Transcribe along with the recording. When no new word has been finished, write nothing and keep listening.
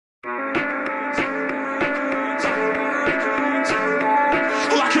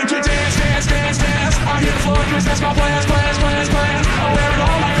That's my plans. I wear it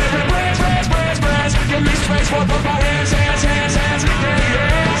all my favorite brands. Give me space for both my hands. Yeah.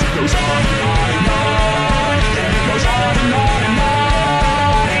 It goes on and on and on. Yeah, it goes on and on and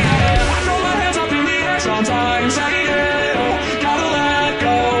on. Yeah. I throw my hands up in the air sometimes. Say yeah, gotta let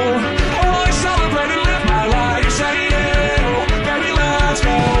go. I wanna celebrate and live my life. Say yeah, baby, let's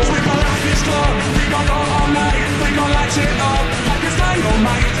go. We gon' rock this club. We gon' go all night. We gon' light it up like it's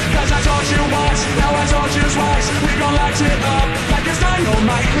dynamite. Cause I told you once, now I told you twice. We gon' light it up like it's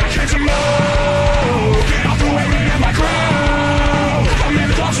dynamite. Can't you know? Get off the way, me and my crew. I'm in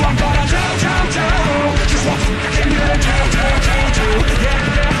the club, so I'm gonna do. Just what the fuck can you do?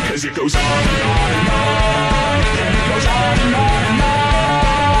 Yeah. Cause it goes on and on and on. Yeah, it goes on and on and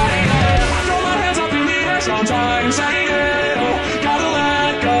on. Yeah. I throw my hands up in the air sometimes. Say yeah, gotta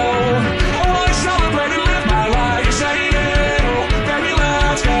let go. I wanna celebrate and live my life. Say yeah, baby,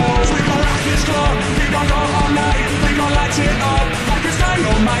 let's go. We gon' rock this club. We gon' go all night. We gon' light it up like it's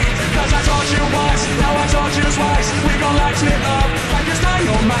dynamite. Cause I told you once, now I told you twice. We gon' light it up like it's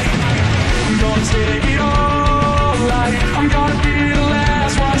dynamite. I'm gonna take it all light. I'm gonna be the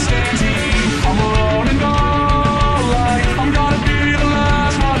last one standing. I'm alone and all light. I'm gonna be the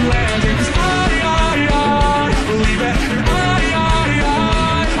last one landing. Cause I believe it.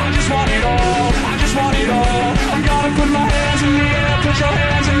 I just want it all. I just want it all. I'm gonna put my hands in the air. Put your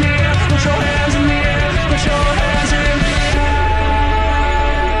hands in the air. Put your hands in the air. Put your hands in the air.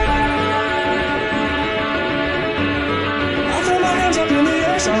 I throw my hands up in the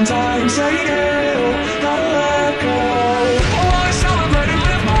air sometimes. Say yeah.